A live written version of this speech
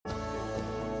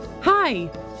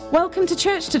Hi, welcome to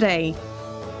church today.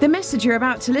 The message you're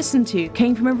about to listen to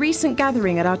came from a recent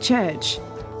gathering at our church.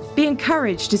 Be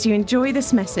encouraged as you enjoy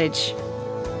this message.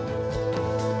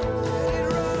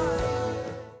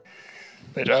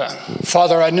 But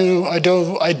Father, I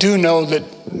do know that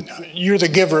you're the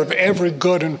giver of every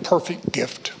good and perfect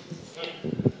gift.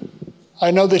 I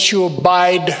know that you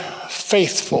abide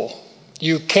faithful.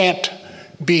 You can't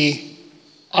be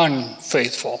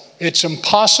unfaithful. It's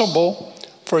impossible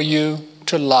for you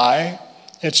to lie.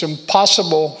 It's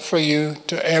impossible for you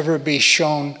to ever be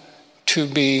shown to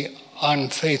be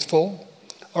unfaithful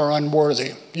or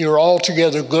unworthy. You're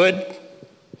altogether good.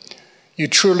 You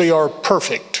truly are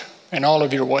perfect in all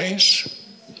of your ways.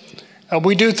 And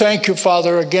we do thank you,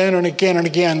 Father, again and again and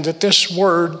again, that this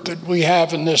word that we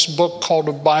have in this book called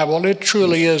the Bible, it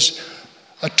truly is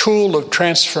a tool of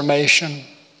transformation.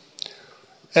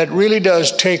 It really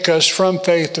does take us from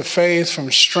faith to faith,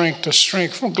 from strength to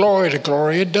strength, from glory to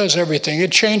glory. It does everything.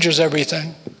 It changes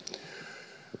everything.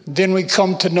 Then we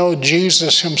come to know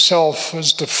Jesus himself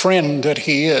as the friend that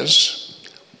he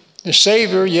is. The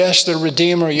Savior, yes, the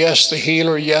Redeemer, yes, the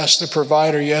healer, yes, the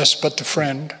provider, yes, but the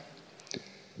friend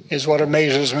is what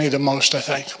amazes me the most, I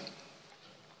think.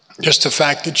 Just the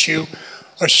fact that you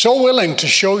are so willing to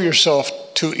show yourself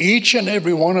to each and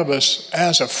every one of us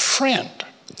as a friend.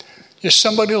 Just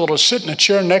somebody who will sit in a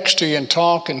chair next to you and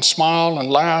talk and smile and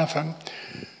laugh and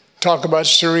talk about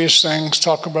serious things,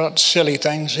 talk about silly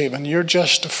things even. You're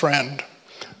just a friend,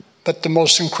 but the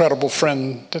most incredible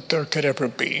friend that there could ever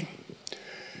be.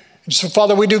 And so,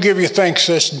 Father, we do give you thanks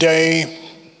this day.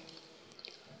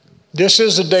 This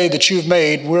is the day that you've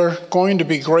made. We're going to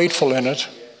be grateful in it.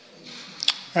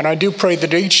 And I do pray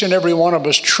that each and every one of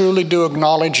us truly do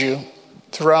acknowledge you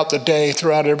throughout the day,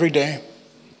 throughout every day,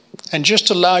 and just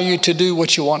allow you to do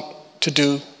what you want to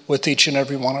do with each and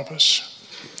every one of us.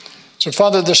 So,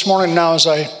 Father, this morning now as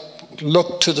I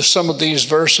look to some of these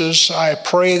verses, I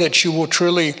pray that you will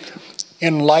truly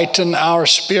enlighten our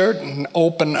spirit and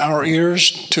open our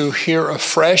ears to hear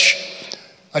afresh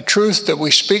a truth that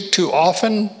we speak too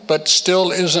often, but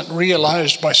still isn't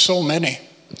realized by so many.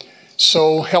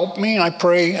 So help me, I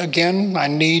pray again. I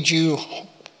need you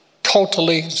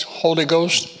totally, Holy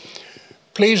Ghost.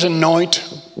 Please anoint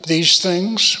these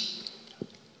things.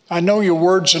 I know your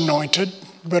word's anointed,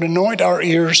 but anoint our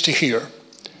ears to hear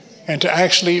and to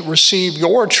actually receive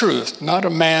your truth, not a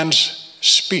man's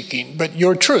speaking, but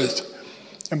your truth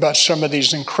about some of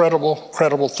these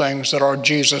incredible things that our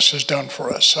Jesus has done for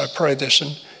us. I pray this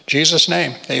in Jesus'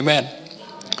 name. Amen.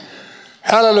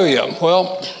 Hallelujah.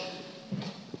 Well,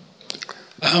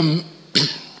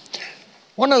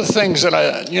 one of the things that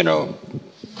I'm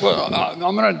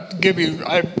going to give you,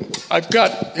 I've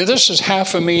got, this is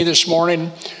half of me this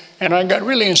morning, and I got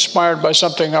really inspired by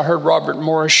something I heard Robert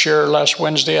Morris share last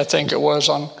Wednesday, I think it was,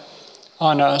 on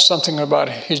something about,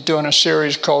 he's doing a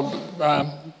series called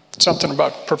something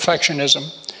about perfectionism.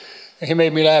 He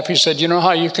made me laugh. He said, you know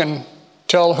how you can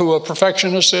tell who a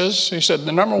perfectionist is? He said,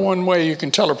 the number one way you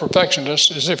can tell a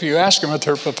perfectionist is if you ask them if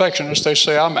they're a perfectionist, they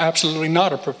say, I'm absolutely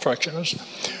not a perfectionist.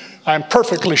 I'm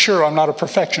perfectly sure I'm not a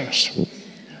perfectionist. You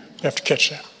have to catch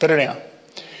that. But anyhow.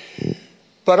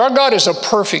 But our God is a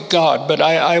perfect God. But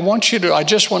I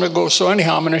just want to go. So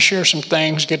anyhow, I'm going to share some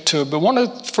things, get to it. But one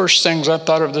of the first things I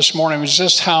thought of this morning was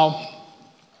just how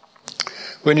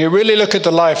when you really look at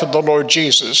the life of the Lord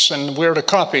Jesus, and we're to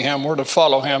copy him, we're to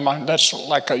follow him. That's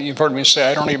like you've heard me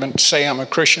say, I don't even say I'm a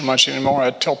Christian much anymore.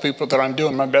 I tell people that I'm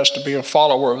doing my best to be a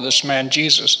follower of this man,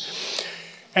 Jesus.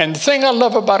 And the thing I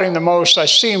love about him the most, I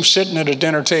see him sitting at a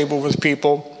dinner table with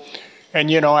people, and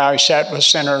you know how he sat with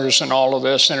sinners and all of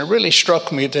this, and it really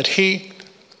struck me that he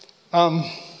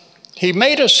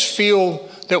made us feel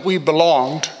that we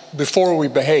belonged before we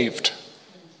behaved.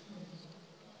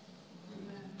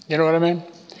 You know what I mean?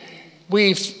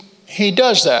 He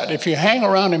does that. If you hang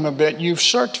around him a bit, you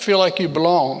start to feel like you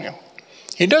belong.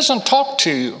 He doesn't talk to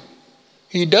you.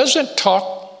 He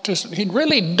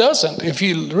really doesn't. If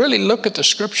you really look at the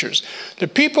scriptures, the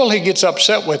people he gets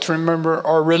upset with, remember,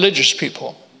 are religious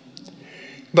people.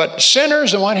 But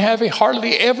sinners and what have you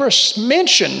hardly ever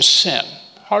mentions sin,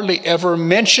 hardly ever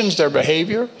mentions their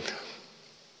behavior,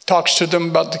 talks to them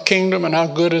about the kingdom and how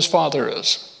good his Father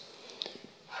is.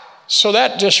 So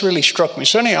that just really struck me.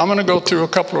 So anyhow, I'm going to go through a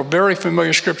couple of very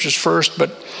familiar scriptures first,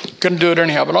 but going to do it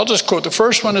anyhow. But I'll just quote. The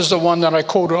first one is the one that I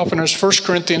quote often, is 1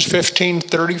 Corinthians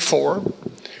 15:34.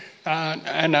 A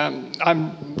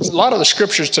lot of the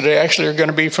scriptures today actually are going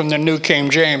to be from the New King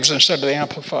James instead of the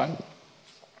Amplified.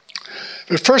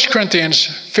 But 1 Corinthians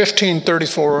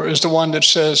 15:34 is the one that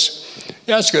says,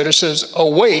 yeah, that's good. It says,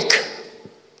 awake,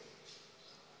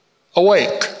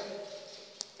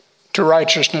 to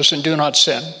righteousness and do not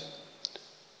sin.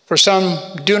 For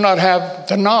some do not have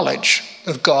the knowledge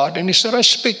of God. And he said, I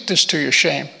speak this to your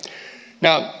shame.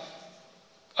 Now,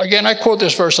 again, I quote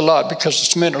this verse a lot because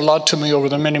it's meant a lot to me over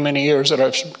the many, many years that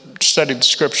I've studied the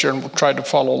scripture and tried to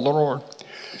follow the Lord.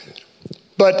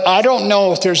 But I don't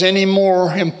know if there's any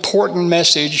more important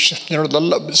message than the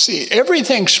love. See,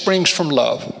 everything springs from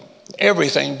love.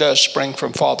 Everything does spring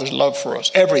from Father's love for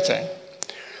us. Everything.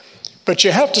 But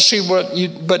you have to see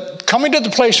but coming to the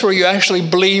place where you actually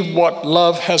believe what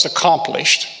love has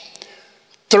accomplished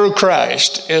through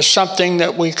Christ is something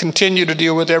that we continue to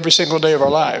deal with every single day of our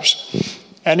lives.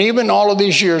 And even all of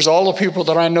these years, all the people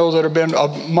that I know that have been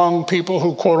among people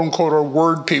who quote unquote are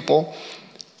word people,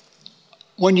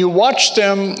 when you watch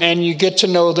them and you get to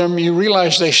know them, you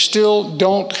realize they still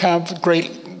don't have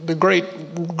the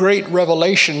great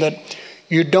revelation that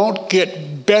you don't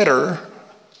get better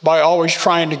by always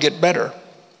trying to get better.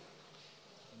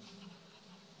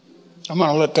 I'm going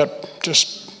to let that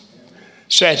just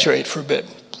saturate for a bit.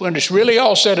 When it's really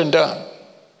all said and done,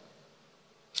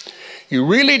 you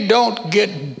really don't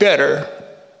get better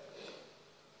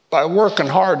by working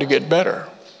hard to get better.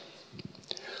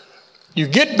 You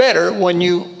get better when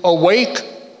you awake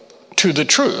to the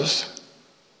truth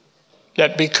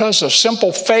that because of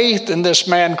simple faith in this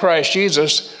man, Christ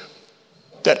Jesus,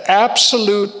 that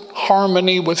absolute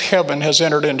harmony with heaven has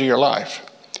entered into your life.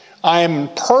 I am in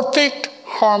perfect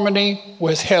harmony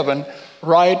with heaven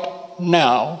right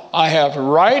now. I have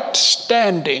right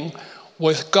standing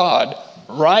with God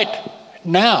right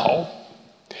now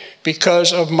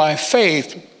because of my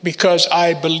faith, because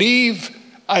I believe,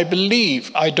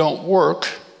 I don't work.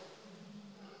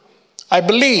 I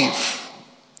believe.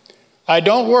 I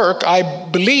don't work. I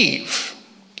believe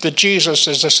that Jesus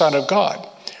is the Son of God.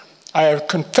 I have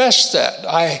confessed that.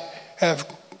 I have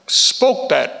spoke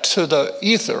that to the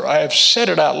ether. I have said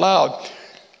it out loud.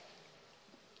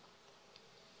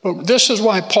 But this is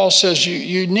why Paul says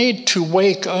you need to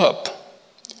wake up.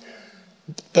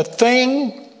 The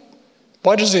thing,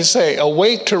 what does he say?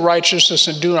 Awake to righteousness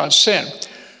and do not sin.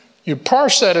 You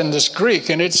parse that in this Greek,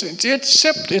 and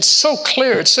it's so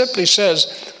clear. It simply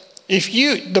says,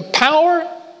 the power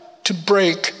to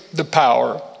break the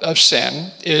power of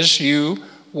sin is you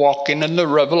walking in the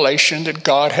revelation that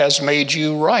God has made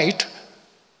you right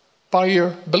by your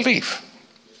belief.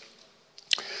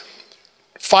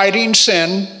 Fighting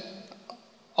sin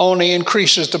only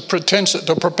increases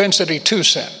the propensity to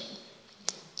sin.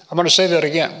 I'm going to say that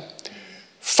again.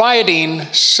 Fighting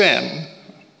sin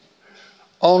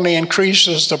only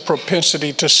increases the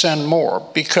propensity to sin more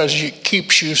because it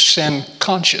keeps you sin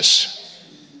conscious.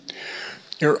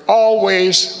 You're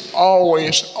always,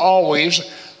 always, always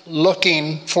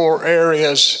looking for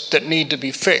areas that need to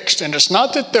be fixed. And it's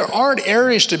not that there aren't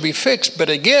areas to be fixed, but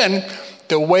again,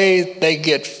 the way they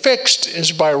get fixed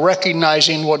is by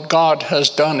recognizing what God has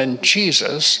done in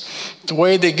Jesus. The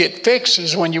way they get fixed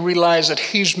is when you realize that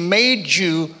He's made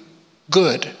you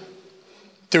good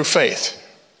through faith.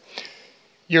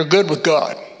 You're good with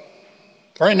God.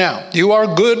 Right now, you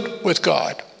are good with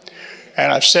God.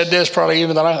 And I've said this probably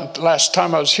even the last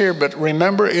time I was here, but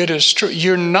remember, it is true.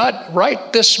 You're not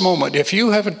right this moment. If you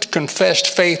haven't confessed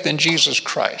faith in Jesus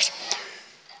Christ,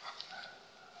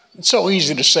 it's so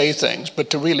easy to say things, but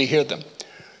to really hear them.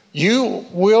 You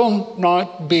will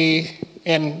not be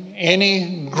in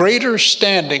any greater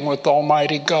standing with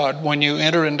Almighty God when you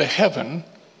enter into heaven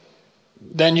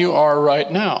than you are right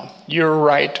now. You're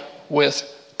right with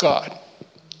God.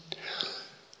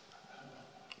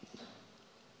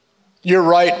 You're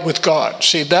right with God.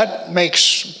 See,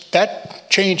 that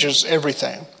changes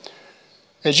everything.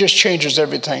 It just changes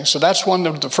everything. So that's one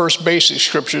of the first basic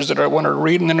scriptures that I want to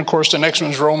read. And then, of course, the next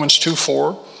one is Romans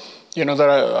 2:4. You know, that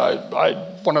I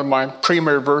one of my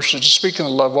premier verses is speaking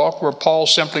of the love walk, where Paul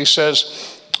simply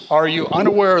says, are you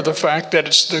unaware of the fact that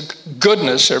it's the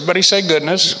goodness, everybody say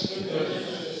goodness.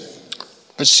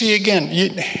 But see again, you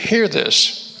hear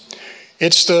this.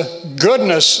 It's the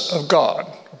goodness of God.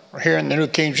 Here in the New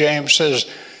King James says,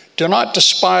 do not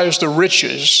despise the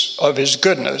riches of His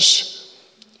goodness,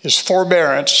 His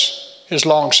forbearance, His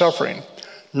long suffering,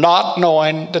 not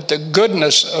knowing that the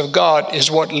goodness of God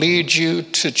is what leads you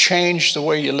to change the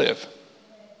way you live.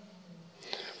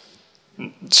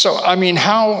 So, I mean,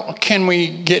 how can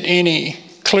we get any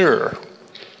clearer?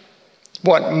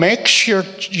 What makes you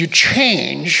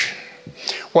change,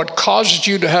 what causes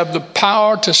you to have the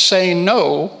power to say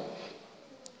no,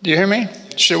 do you hear me?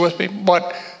 Share with me.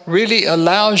 What really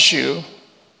allows you,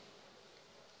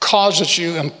 causes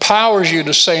you, empowers you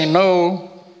to say no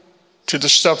to the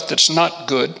stuff that's not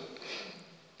good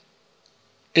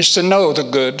is to know the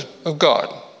good of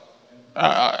God.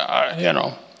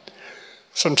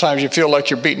 Sometimes you feel like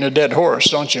you're beating a dead horse,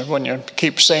 don't you, when you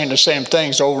keep saying the same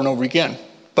things over and over again.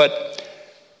 But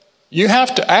you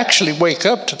have to actually wake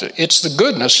up to it's the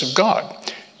goodness of God.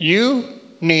 You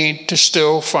need to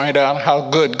still find out how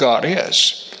good God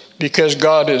is, because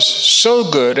God is so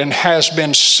good and has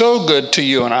been so good to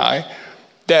you and I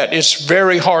that it's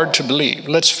very hard to believe.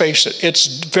 Let's face it.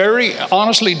 It's very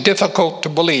honestly difficult to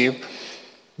believe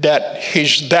that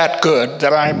he's that good,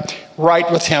 that I'm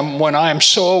right with him when I'm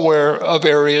so aware of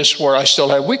areas where I still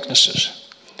have weaknesses.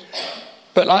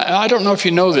 But I don't know if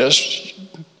you know this,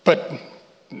 but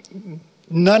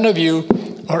none of you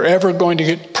are ever going to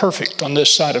get perfect on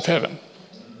this side of heaven.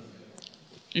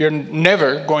 You're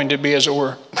never going to be, as it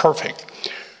were, perfect.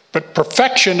 But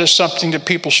perfection is something that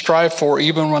people strive for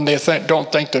even when they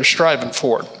don't think they're striving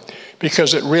for it.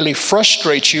 Because it really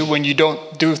frustrates you when you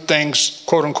don't do things,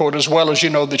 quote unquote, as well as you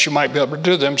know that you might be able to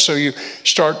do them. So you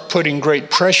start putting great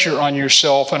pressure on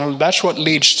yourself, and that's what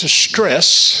leads to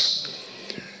stress.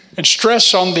 And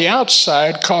stress on the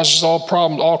outside causes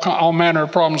all manner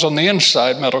of problems on the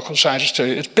inside, medical scientists tell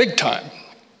you. It's big time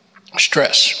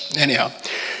stress, anyhow.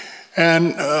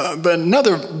 And but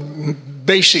another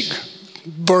basic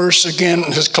verse, again,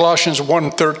 is Colossians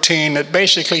 1:13. It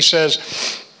basically says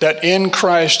that in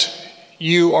Christ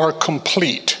you are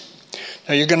complete.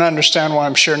 Now you're going to understand why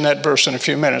I'm sharing that verse in a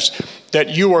few minutes. That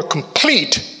you are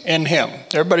complete in him.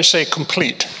 Everybody say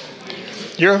complete.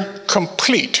 You're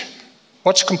complete.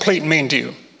 What's complete mean to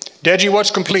you? Deji,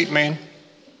 what's complete mean?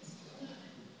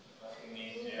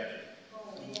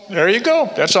 There you go.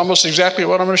 That's almost exactly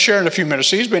what I'm going to share in a few minutes.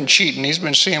 He's been cheating. He's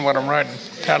been seeing what I'm writing.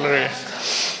 Hallelujah.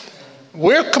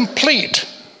 We're complete.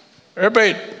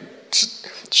 Everybody,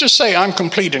 just say, I'm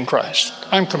complete in Christ.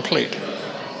 I'm complete.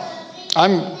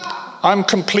 I'm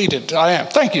completed. I am.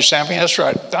 Thank you, Sammy. That's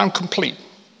right. I'm complete.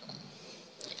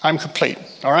 I'm complete.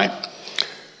 All right?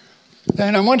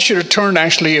 And I want you to turn,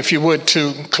 actually, if you would,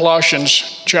 to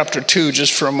Colossians chapter 2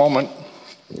 just for a moment.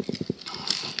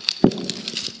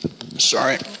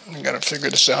 Sorry, I got to figure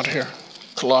this out here.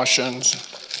 Colossians.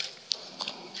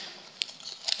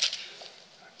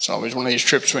 It's always one of these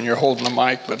trips when you're holding the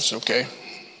mic, but it's okay.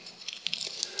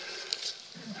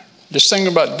 This thing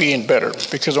about being better,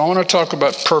 because I want to talk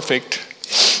about perfect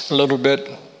a little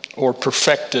bit, or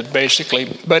perfected,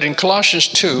 basically. But in Colossians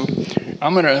 2,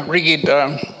 I'm going to read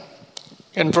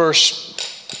in verse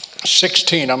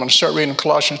 16. I'm going to start reading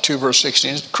Colossians 2, verse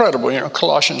 16. It's incredible.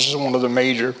 Colossians is one of the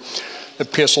major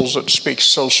epistles that speaks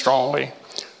so strongly.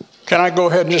 Can I go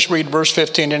ahead and just read verse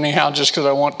 15 anyhow, just because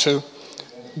I want to?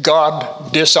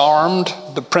 God disarmed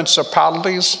the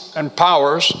principalities and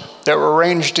powers that were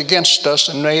ranged against us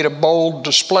and made a bold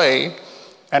display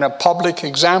and a public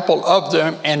example of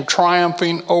them, and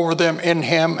triumphing over them in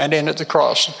him and in at the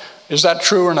cross. Is that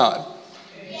true or not?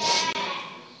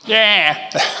 Yeah.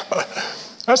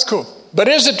 That's cool. But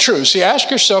is it true? See, ask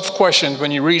yourself questions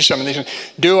when you read some of these things.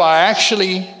 Do I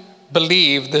actually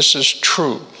believe this is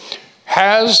true?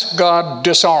 Has God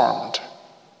disarmed?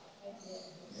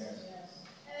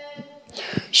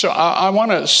 So I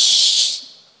want to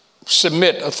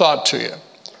submit a thought to you.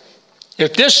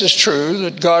 If this is true,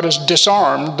 that God has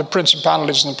disarmed the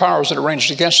principalities and the powers that are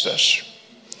ranged against us,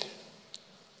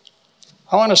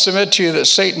 I want to submit to you that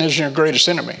Satan is your greatest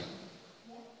enemy.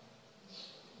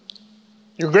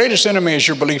 Your greatest enemy is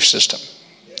your belief system.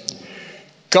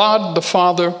 God the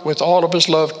Father, with all of his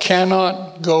love,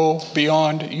 cannot go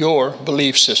beyond your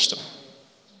belief system.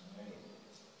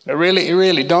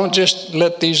 Really, don't just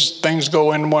let these things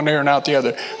go in one ear and out the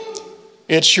other.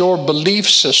 It's your belief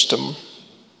system.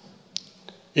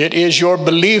 It is your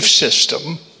belief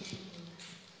system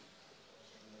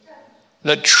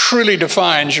that truly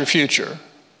defines your future.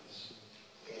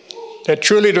 That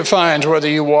truly defines whether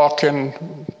you walk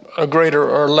in a greater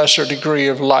or lesser degree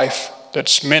of life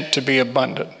that's meant to be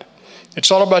abundant.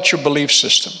 It's all about your belief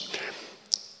system.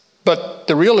 But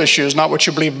the real issue is not what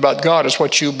you believe about God, it's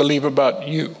what you believe about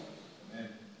you.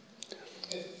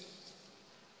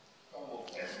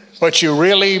 What you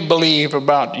really believe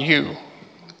about you.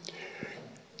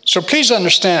 So please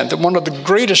understand that one of the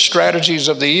greatest strategies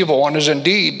of the evil one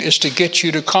is to get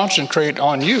you to concentrate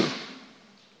on you.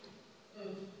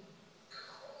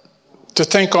 To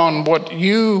think on what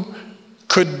you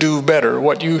could do better,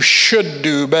 what you should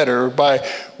do better, by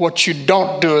what you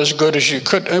don't do as good as you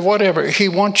could, whatever. He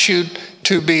wants you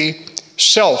to be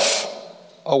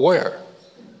self-aware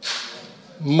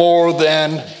more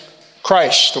than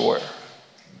Christ-aware.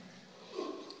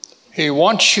 He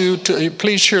wants you to,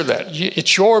 please hear that.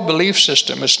 It's your belief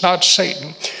system. It's not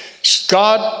Satan.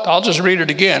 God, I'll just read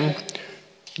it again.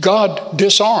 God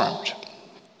disarmed.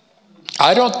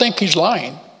 I don't think he's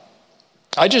lying.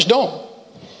 I just don't.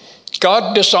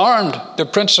 God disarmed the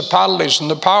principalities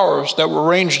and the powers that were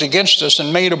ranged against us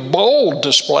and made a bold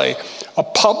display, a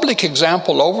public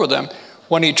example over them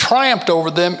when he triumphed over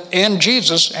them in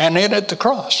Jesus and at the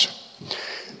cross.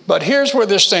 But here's where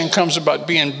this thing comes about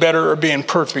being better or being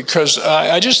perfect, because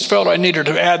I just felt I needed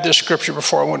to add this scripture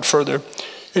before I went further.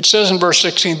 It says in verse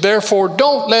 16, therefore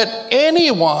don't let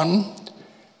anyone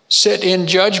sit in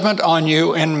judgment on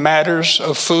you in matters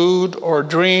of food or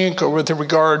drink or with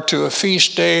regard to a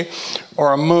feast day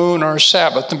or a moon or a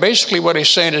Sabbath. And basically what he's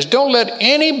saying is don't let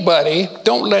anybody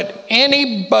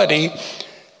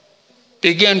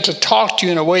begin to talk to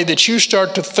you in a way that you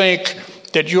start to think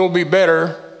that you'll be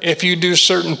better if you do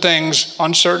certain things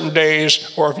on certain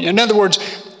days. Or in other words,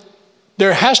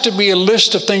 there has to be a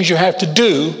list of things you have to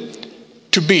do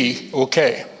to be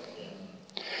okay.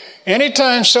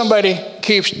 Anytime somebody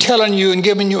keeps telling you and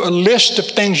giving you a list of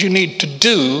things you need to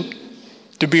do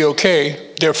to be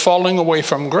okay, they're falling away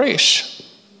from grace.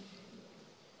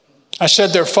 I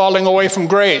said they're falling away from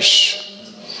grace.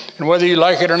 And whether you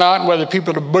like it or not, and whether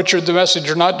people have butchered the message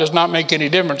or not, does not make any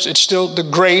difference. It's still the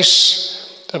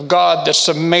grace of God that's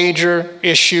the major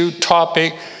issue,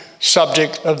 topic,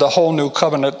 subject of the whole new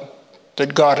covenant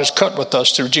that God has cut with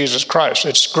us through Jesus Christ.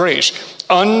 It's grace,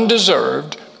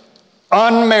 undeserved,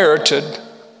 unmerited,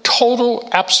 total,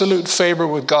 absolute favor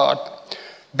with God,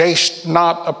 based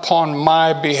not upon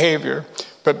my behavior,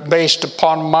 but based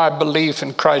upon my belief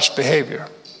in Christ's behavior.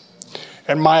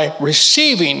 And my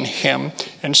receiving him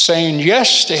and saying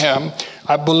yes to him,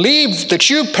 I believe that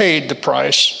you paid the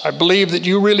price. I believe that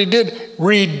you really did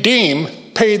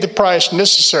pay the price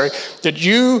necessary, that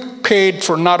you paid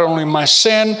for not only my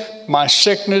sin, my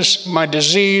sickness, my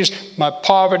disease, my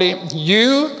poverty.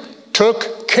 You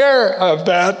took care of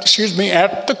that,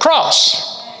 at the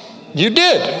cross. You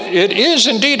did. It is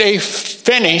indeed a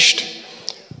finished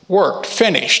work,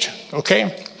 finished,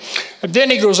 okay? And then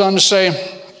he goes on to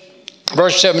say,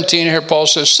 verse 17 here, Paul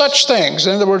says, such things,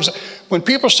 in other words, when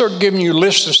people start giving you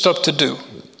lists of stuff to do,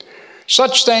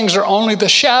 such things are only the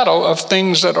shadow of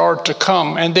things that are to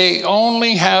come, and they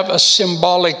only have a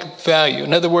symbolic value.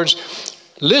 In other words,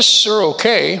 lists are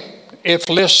okay if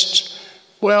lists,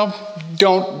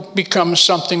 don't become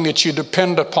something that you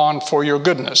depend upon for your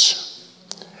goodness.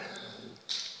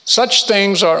 Such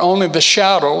things are only the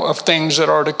shadow of things that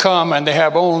are to come, and they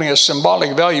have only a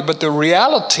symbolic value, but the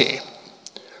reality,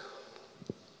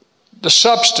 the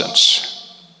substance,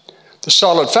 the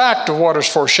solid fact of what is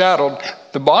foreshadowed,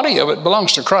 the body of it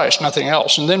belongs to Christ, nothing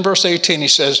else. And then verse 18, he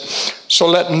says, so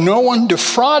let no one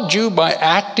defraud you by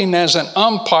acting as an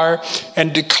umpire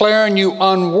and declaring you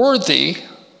unworthy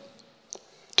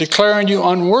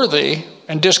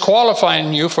and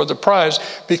disqualifying you for the prize,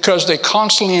 because they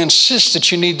constantly insist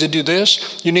that you need to do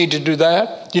this, you need to do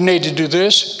that, you need to do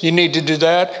this, you need to do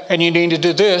that, and you need to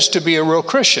do this to be a real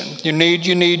Christian. You need.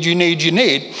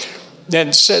 Then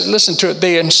it says, listen to it,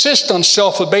 they insist on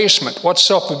self-abasement. What's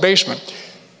self-abasement?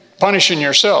 Punishing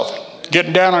yourself,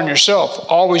 getting down on yourself,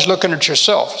 always looking at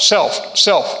yourself, self.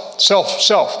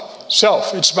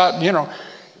 It's about,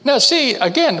 Now see,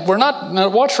 again, we're not, now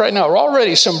watch right now, we're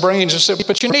already some brains,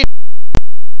 but you need